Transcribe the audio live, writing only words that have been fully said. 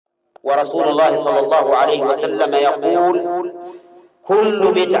ورسول الله صلى الله عليه وسلم يقول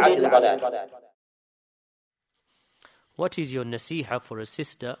كل بدعة ضلالة. What is your nasiha for a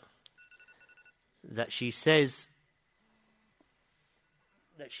sister that she says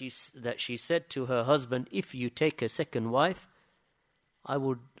that she said to her husband, if you take a second wife, I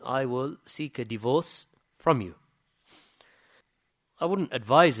will seek a divorce from you? I wouldn't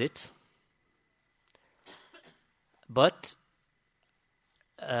advise it, but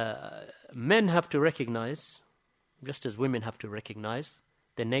men have to recognize, just as women have to recognize,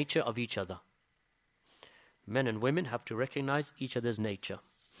 the nature of each other. Men and women have to recognize each other's nature.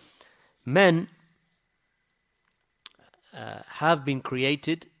 Men have been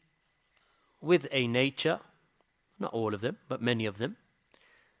created with a nature, not all of them, but many of them,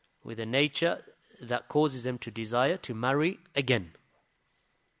 with a nature that causes them to desire to marry again.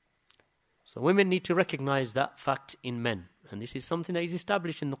 So women need to recognize that fact in men. And this is something that is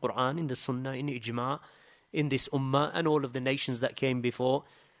established in the Quran, in the Sunnah, in the Ijma', in this Ummah, and all of the nations that came before,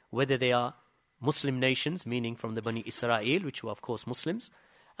 whether they are Muslim nations, meaning from the Bani Israel, which were of course Muslims,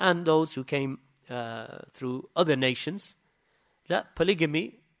 and those who came through other nations, that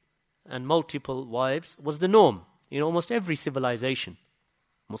polygamy and multiple wives was the norm in almost every civilization,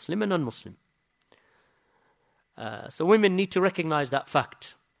 Muslim and non-Muslim. So women need to recognize that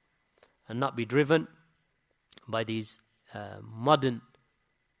fact and not be driven by these modern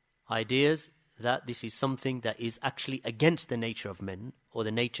ideas that this is something that is actually against the nature of men or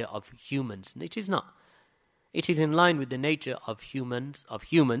the nature of humans. It is not. It is in line with the nature of humans,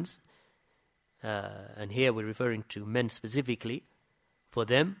 and here we're referring to men specifically, for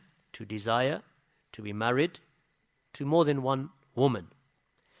them to desire to be married to more than one woman.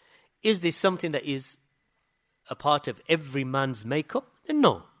 Is this something that is a part of every man's makeup? Then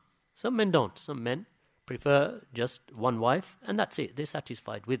no. Some men don't. Some men prefer just one wife, and that's it. They're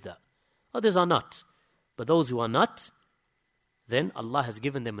satisfied with that. Others are not. But those who are not, then Allah has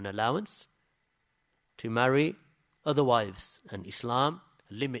given them an allowance to marry other wives. And Islam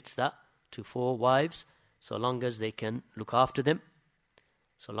limits that to 4 wives, so long as they can look after them,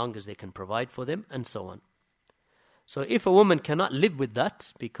 so long as they can provide for them, and so on. So if a woman cannot live with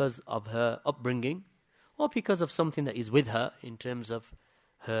that because of her upbringing, or because of something that is with her in terms of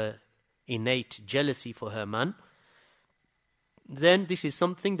her innate jealousy for her man, then this is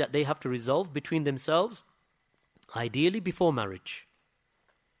something that they have to resolve between themselves, ideally before marriage,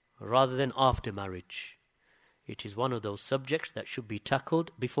 rather than after marriage. It is one of those subjects that should be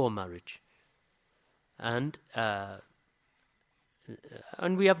tackled before marriage. And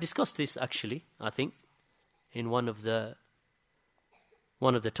we have discussed this actually, I think, in one of the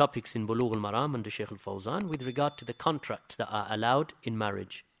topics in Bulugh al-Maram under Shaykh al-Fawzan with regard to the contracts that are allowed in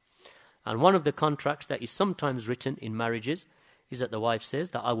marriage. And one of the contracts that is sometimes written in marriages is that the wife says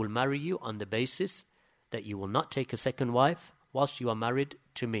that I will marry you on the basis that you will not take a second wife whilst you are married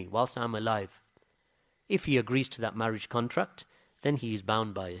to me, whilst I am alive. If he agrees to that marriage contract, then he is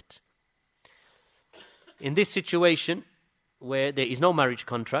bound by it. In this situation, where there is no marriage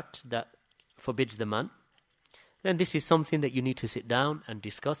contract that forbids the man, then this is something that you need to sit down and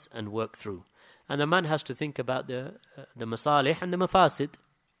discuss and work through. And the man has to think about the masalih and the mafasid,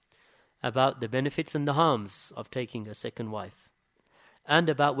 about the benefits and the harms of taking a second wife, and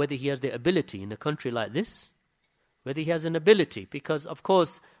about whether he has the ability in a country like this, whether he has an ability, because of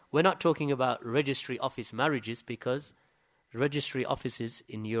course we're not talking about registry office marriages, because registry offices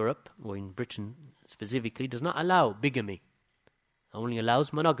in Europe, or in Britain specifically, does not allow bigamy. It only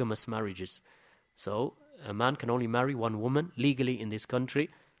allows monogamous marriages. So a man can only marry one woman legally in this country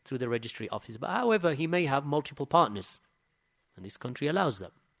through the registry office. But however, he may have multiple partners, and this country allows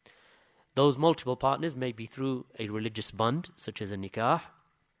that. Those multiple partners may be through a religious bond, such as a nikah,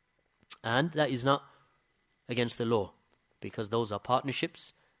 and that is not against the law, because those are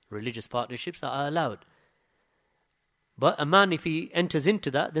partnerships, religious partnerships that are allowed. But a man, if he enters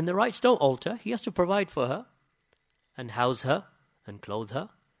into that, then the rights don't alter. He has to provide for her, and house her, and clothe her,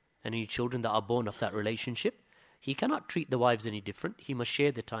 and any children that are born of that relationship. He cannot treat the wives any different. He must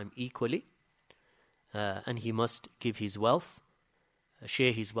share the time equally, and he must give his wealth,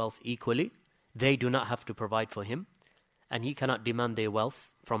 share his wealth equally. They do not have to provide for him, and he cannot demand their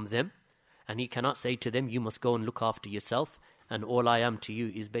wealth from them, and he cannot say to them, you must go and look after yourself, and all I am to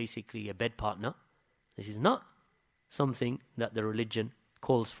you is basically a bed partner. This is not something that the religion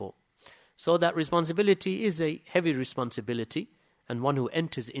calls for. So that responsibility is a heavy responsibility, and one who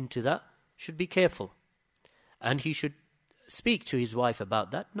enters into that should be careful. And he should speak to his wife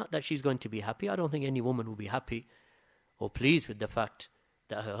about that. Not that she's going to be happy. I don't think any woman will be happy or pleased with the fact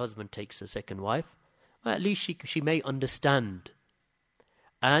that her husband takes a second wife. Well, at least she may understand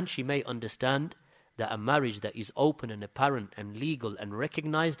And she may understand that a marriage that is open and apparent and legal and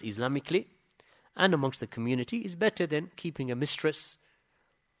recognized Islamically and amongst the community is better than keeping a mistress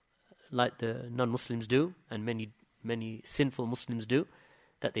like the non-Muslims do, and many sinful Muslims do,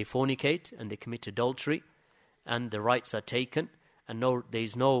 that they fornicate and they commit adultery and the rights are taken and there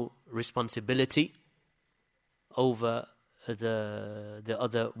is no responsibility over the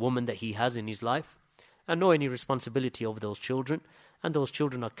other woman that he has in his life, and no any responsibility over those children, and those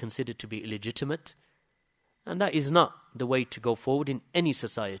children are considered to be illegitimate. And that is not the way to go forward in any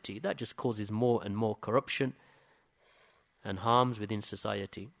society. That just causes more and more corruption and harms within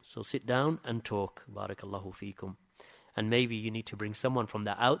society. So sit down and talk. Barakallahu feekum. And maybe you need to bring someone from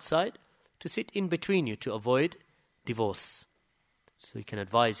the outside to sit in between you to avoid divorce. So you can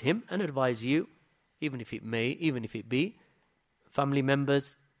advise him and advise you, even if it be family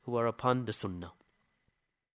members who are upon the sunnah.